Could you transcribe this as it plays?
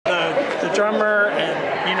drummer,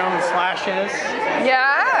 and you know who Slash is?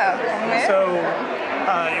 Yeah. So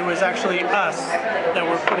it was actually us that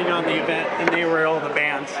were putting on the event, and they were all the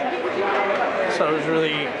bands. So it was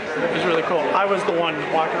really cool. I was the one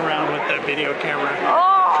walking around with the video camera.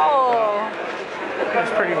 Oh. It was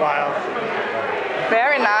pretty wild.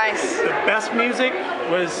 Very nice. The best music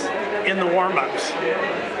was in the warm-ups.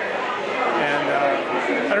 And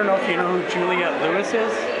I don't know if you know who Juliette Lewis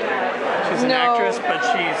is. She's an actress, but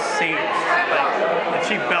she sings, and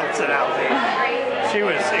she belts it out. She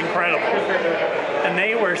was incredible. And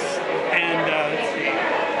they were, let's see,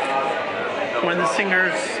 when the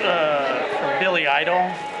singers from Billy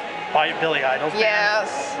Idol's band,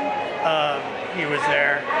 yes, he was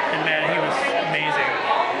there, and man, he was amazing.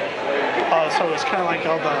 So it was kind of like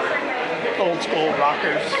all the old school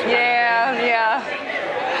rockers. Yeah.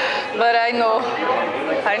 But I know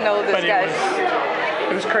this guy.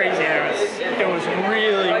 It was crazy. It was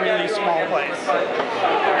really small place,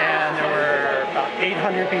 and there were about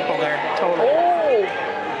 800 people there total. Oh.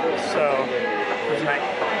 So it was nice.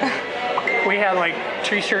 We had like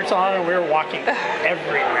t-shirts on, and we were walking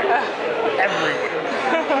everywhere,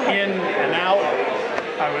 in and out.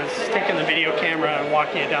 I was taking the video camera and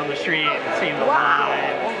walking it down the street and seeing the line.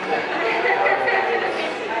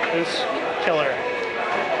 It was killer.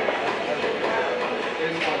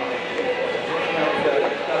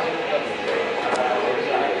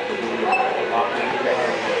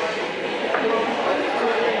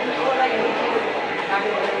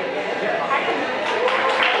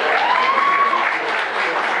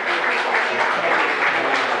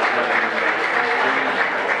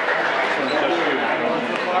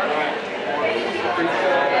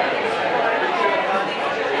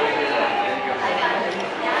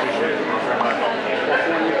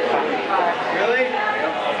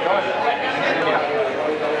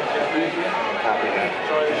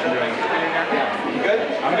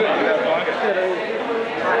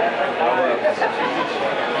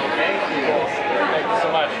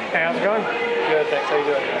 Hey, how's it going? Good, thanks. How you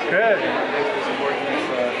doing? Good. Thanks for supporting us.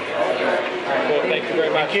 Cool. Thank you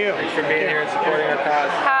very much. Thank you. Thanks for being here and supporting our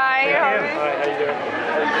cause. Hi, Hi, how you doing?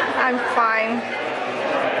 I'm fine.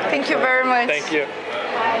 Thank you very much. Thank you.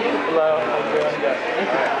 Hello. How you doing? Good.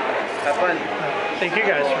 Have fun. Thank you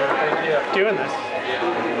guys for doing this.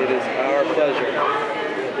 It is our pleasure.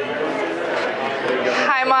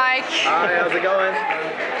 Hi, Mike. Hi, how's it going?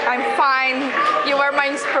 I'm fine. You are my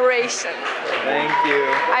inspiration. Thank you.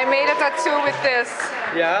 I made a tattoo with this.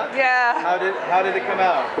 Yeah? Yeah. How did it come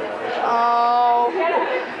out? Oh,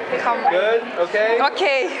 come. Good? Okay?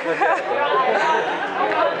 Okay.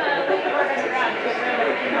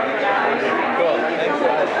 Cool. Thanks.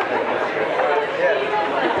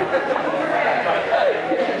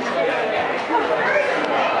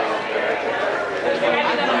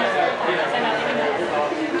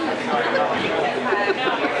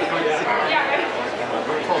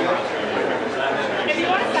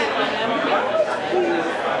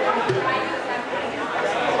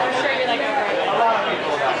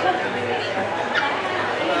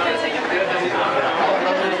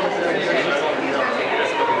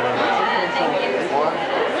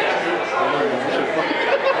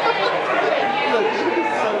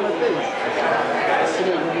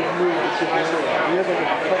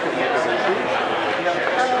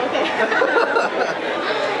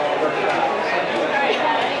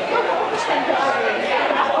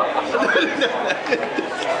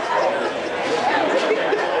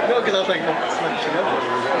 No, because I was like, it's Shinoda.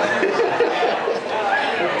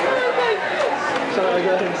 So I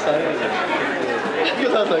got inside.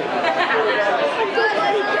 Because I was like,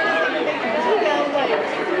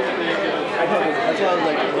 that's why I was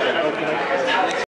like, okay.